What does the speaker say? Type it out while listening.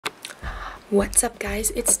What's up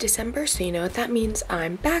guys, it's December, so you know what that means.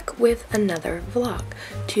 I'm back with another vlog.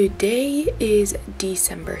 Today is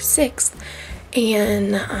December 6th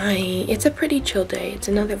and it's a pretty chill day. It's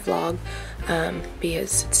another vlog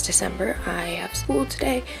because it's December. I have school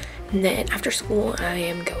today and then after school I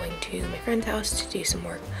am going to my friend's house to do some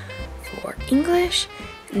work for English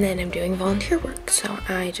and then I'm doing volunteer work. So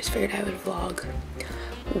I just figured I would vlog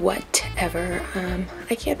whatever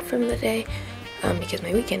I can from the day. Because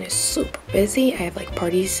my weekend is super busy. I have like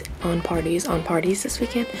parties on parties on parties this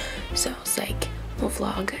weekend, so it's like we'll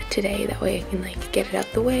vlog today, that way I can like get it out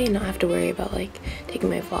the way and not have to worry about like taking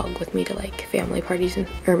my vlog with me to like family parties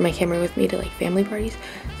or my camera with me to like family parties.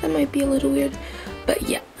 That might be a little weird, but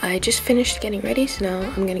yeah, I just finished getting ready, so now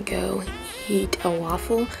I'm gonna go eat a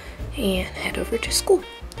waffle and head over to school.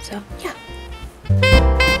 So yeah.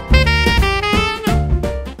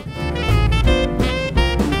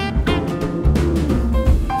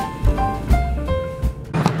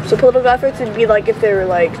 So political efforts would be like if they were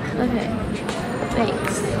like... Okay,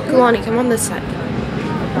 thanks. Kalani, come on this side.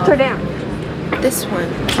 Turn down. This one.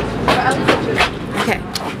 Okay.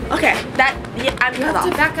 Okay, that... Yeah, I'm cut off.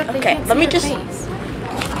 Back up. Okay, let me just... Face.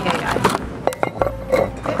 Okay, guys.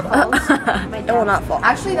 It will not fall.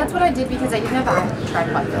 Actually, that's what I did because I didn't have a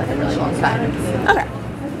tripod for like a really long time. Okay.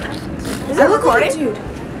 Is it recording? Dude.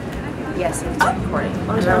 Yes, it's recording.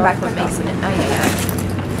 I'm going back with Mason. Oh, yeah.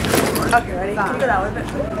 Okay, ready? Can you go that way a bit?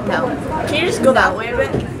 No. Can you just go that way a bit?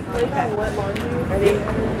 Okay. Ready?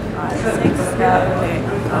 5, 6, 7,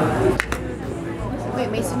 8. Wait,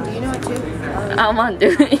 Mason, do you know it too? I'm on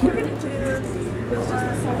doing.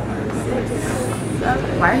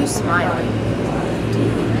 Why are you smiling?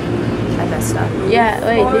 I messed up. Yeah,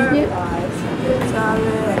 wait, did you?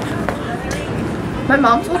 7. My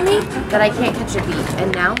mom told me that I can't catch a beat,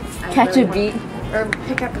 and now I Catch really a beat? Or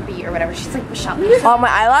pick up a beat or whatever. She's like, Michelle, Oh, my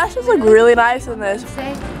eyelashes look really nice in this.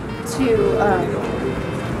 say to,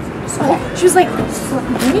 she was like,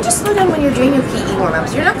 can you just slow down when you're doing your PE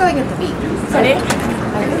warm-ups? You're not going at the beat. Ready?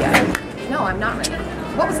 No, I'm not ready.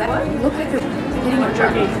 What was that? You look like you're hitting your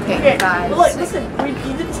drum. Okay, 5, Look, 6. listen, you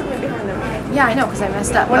did something behind them. Yeah, I know, because I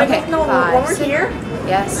messed up. When Okay, when we're 5, here,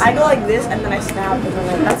 yes. I go like this and then I snap and then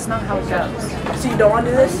like That's not how it goes. So you don't want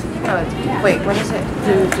to do this? No, wait, what is it?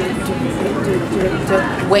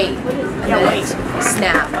 Wait. And Yeah, then wait. it's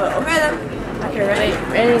snap. Oh, okay then. Okay, ready?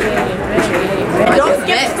 Ready. Don't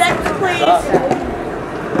skip steps, please.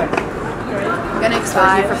 I'm gonna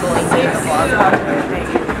expose you for bullying me in the vlog.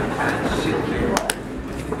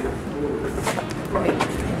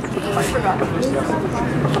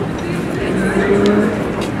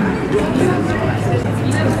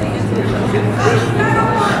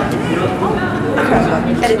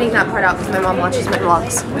 Editing that part out because my mom watches my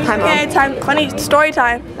vlogs. Hi, Mom. Okay, funny story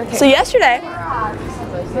time. Okay. So yesterday,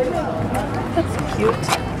 that's cute.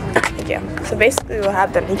 Thank you. So basically what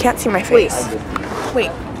happened, you can't see my face.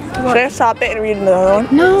 Wait. Should I stop it and read another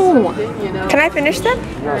one? No. Can I finish them?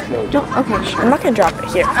 Don't. Okay, sure. I'm not gonna drop it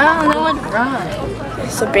here. Oh, no one right.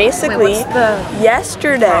 So basically, Wait, what's the...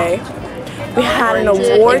 yesterday, we had an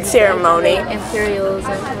award ceremony. Imperials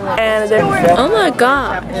And then, oh my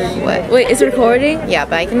god. What? Wait, it's recording? Yeah,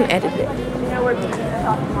 but I can edit it.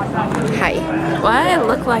 Hi. Why do I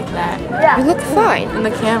look like that You look fine. in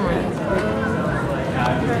the camera?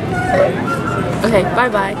 Okay,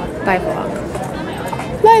 bye-bye. Bye, vlog.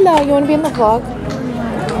 Lila, you want to be in the vlog?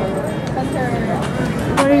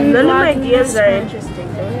 none of my ideas are interesting.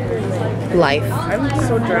 Life. I'm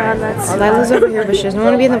so dry. Lila's over here, but she doesn't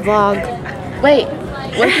want to be in the vlog. Wait,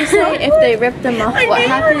 what did you say if they ripped them off? What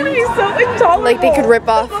happened? Like they could rip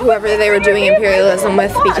off whoever they were doing imperialism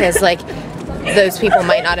with because like those people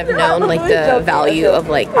might not have known like the value of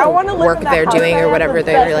like the work they're doing or whatever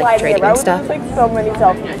they were like trading and stuff. Like so many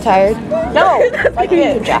selfies. Tired? No, like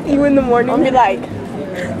this. You in the morning. I'll be like.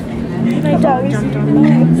 What's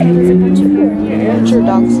your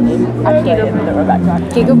dog's name?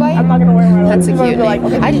 Giga Bite? I'm not gonna wear my That's a cute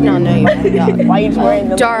name. I did not know you had a dog. Why are you wearing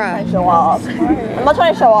them? Dara. I'm show off. I'm not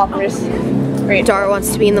trying to show off. I'm just. Great. Dara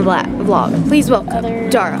wants to be in the vlog. Please welcome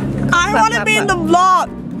Dara. I want to be in the vlog.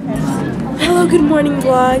 Hello, good morning,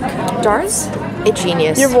 vlog. Dara's a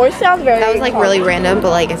genius. Your voice sounds very. That was like really random, but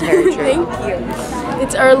like it's very true. Thank you.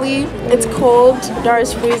 It's early. It's cold.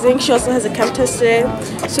 Dara's freezing. She also has a chem test today,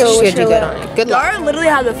 so She should do good on it. Good luck. Dara literally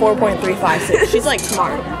has a 4.356. She's like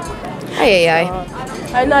smart. Ay.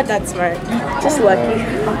 I'm not that smart. Just lucky.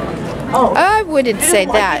 Oh. I wouldn't say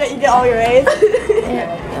Lucky that. you get all your A's.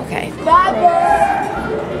 Okay.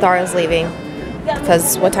 Dara's leaving.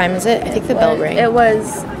 Because what time is it? I think the bell rang. It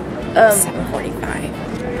was 7:45.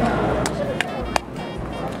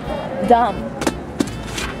 dumb.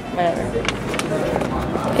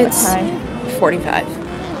 It's 45. You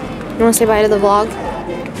want to say bye to the vlog?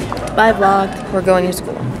 Bye vlog. We're going to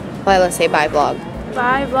school. Lila, say bye vlog.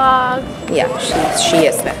 Bye vlog. Yeah, she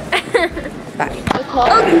is there. Bye.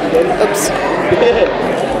 Oops.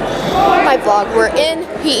 Bye vlog. We're in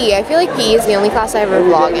PE. I feel like PE is the only class I ever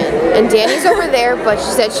vlog in. And Danny's over there, but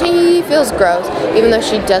she said she feels gross, even though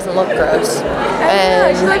she doesn't look gross.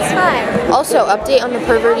 And she looks fine. also, update on the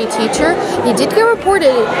perverty teacher. He did get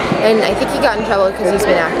reported, and I think he got in trouble because he's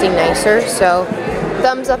been acting nicer. So,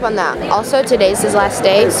 thumbs up on that. Also, today's his last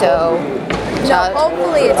day, so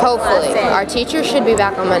Hopefully it's hopefully. Our teacher should be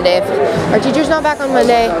back on Monday. If our teacher's not back on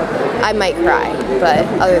Monday, I might cry. But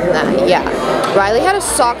other than that, yeah. Riley had a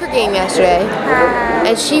soccer game yesterday,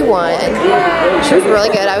 and she won. She was really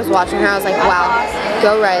good. I was watching her. I was like, wow,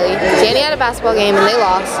 go Riley. Danny had a basketball game, and they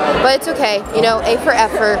lost. But it's okay. You know, A for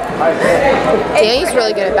effort. Danny's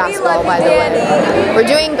really good at basketball, by the way. We're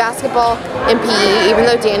doing basketball in PE, even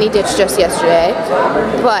though Danny ditched us yesterday.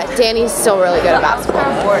 But Danny's still really good at basketball.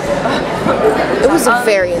 It was a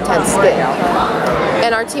very intense game.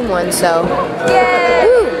 And our team won, so. Yay!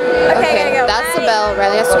 Woo. Okay, go. That's the bell.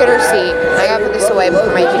 Riley has to get her seat. I gotta put this away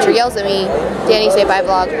before my teacher yells at me. Danny, say bye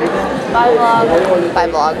vlog. Bye vlog. Bye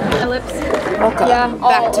vlog. My lips. Okay, Yeah,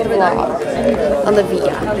 back to vlog.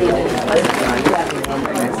 Olivia.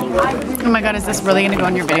 Oh my god, is this really gonna go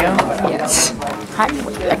in your video? Yes. Hi.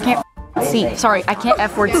 I can't see. Sorry, I can't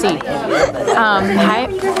F-word see. Hi.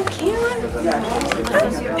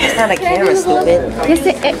 It's not a camera, stupid. Yes,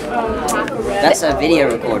 That's a video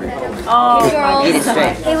recorder. Oh, Get it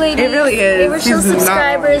straight. Hey ladies. It really is. Hey Rochelle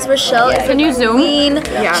subscribers. Rochelle is Can you zoom? queen.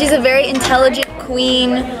 Yeah. She's a very intelligent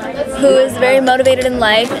queen who is very motivated in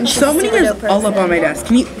life, and she's So a many super is dope all person. up on my desk.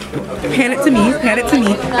 Can you pan it to me? Pan it to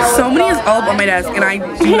me. So many is all up on my desk, and I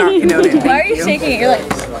do not note it. Why are you shaking it? You're like,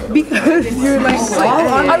 Because you're like all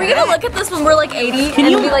on. are we gonna look at this when we're like 80 Can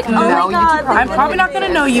and you be like, oh no, my god? I'm probably not gonna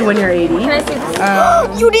know you when you're 80. Can I see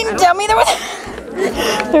this? You didn't tell me there was.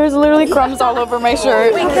 There's literally crumbs all over my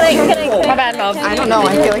shirt. Wait, can I? My bad, Mom. I don't know.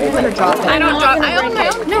 I feel like I'm gonna drop it. I don't drop. I own my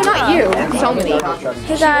own. No, not you. So many.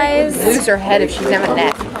 Hey guys. Lose her head if she doesn't have a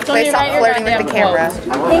net. Wait, stop flirting with the camera.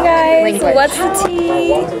 Hey guys. Language. What's the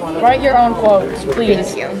tea? Write your own quotes,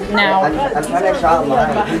 please. Now.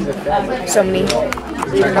 So many.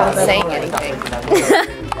 You're not saying anything.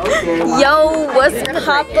 Yo, what's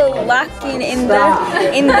pop-a-locking in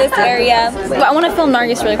this area? But I want to film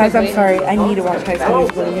Nargis really Guys, I'm quickly. sorry. I need to watch High School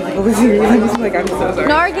Musical, the musical this year. I'm just like, I'm so sorry.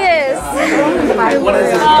 Nargis!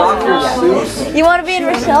 You want to be in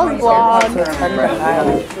Rochelle's vlog?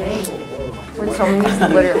 When someone's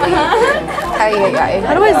literally.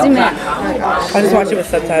 How do I zoom in? I just watch it with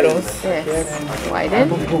subtitles. This. Widen.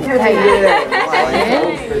 Tighten.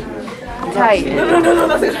 Tighten.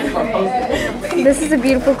 This is a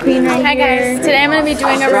beautiful queen right Hi here. guys, today I'm going to be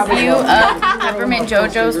doing a review of Peppermint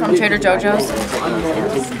JoJo's from Trader Jojo's.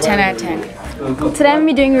 10 out of 10. Today I'm going to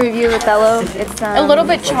be doing a review of Othello. It's A little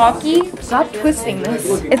bit chalky. Stop twisting this.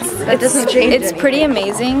 it's pretty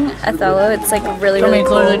amazing. Othello. It's like really really It's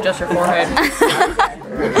cool. literally just your forehead.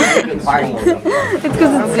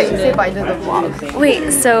 Okay, say bye to the vlog.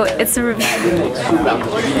 Wait, so it's a review.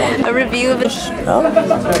 A review of a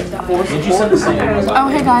Oh,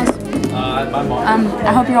 hey guys.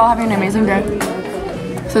 I hope you're all having an amazing day.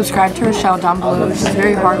 Subscribe to Rochelle down below. She's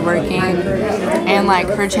very hardworking, and like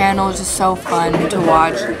her channel is just so fun to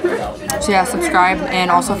watch. So yeah, subscribe and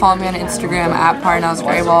also follow me on Instagram at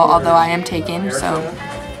 @ParnellsGrayball. Although I am taken, so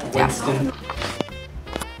yeah.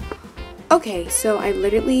 Okay, so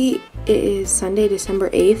it is Sunday, December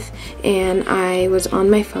 8th, and I was on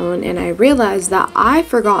my phone and I realized that I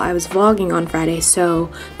forgot I was vlogging on Friday, so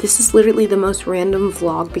this is literally the most random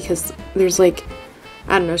vlog because there's like,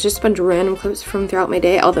 I don't know, it's just a bunch of random clips from throughout my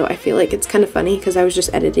day, although I feel like it's kind of funny because I was just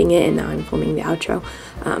editing it and now I'm filming the outro.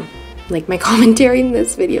 Like my commentary in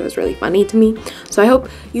this video is really funny to me, so I hope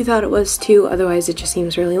you thought it was too. Otherwise it just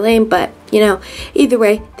seems really lame, but you know, either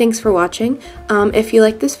way, thanks for watching. If you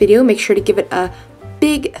like this video, make sure to give it a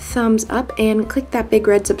big thumbs up and click that big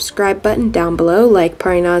red subscribe button down below like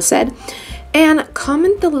Parina said, and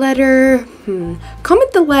comment the letter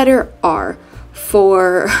R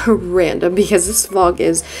for random because this vlog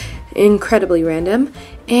is incredibly random,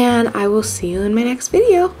 and I will see you in my next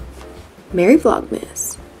video. Merry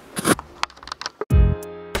Vlogmas.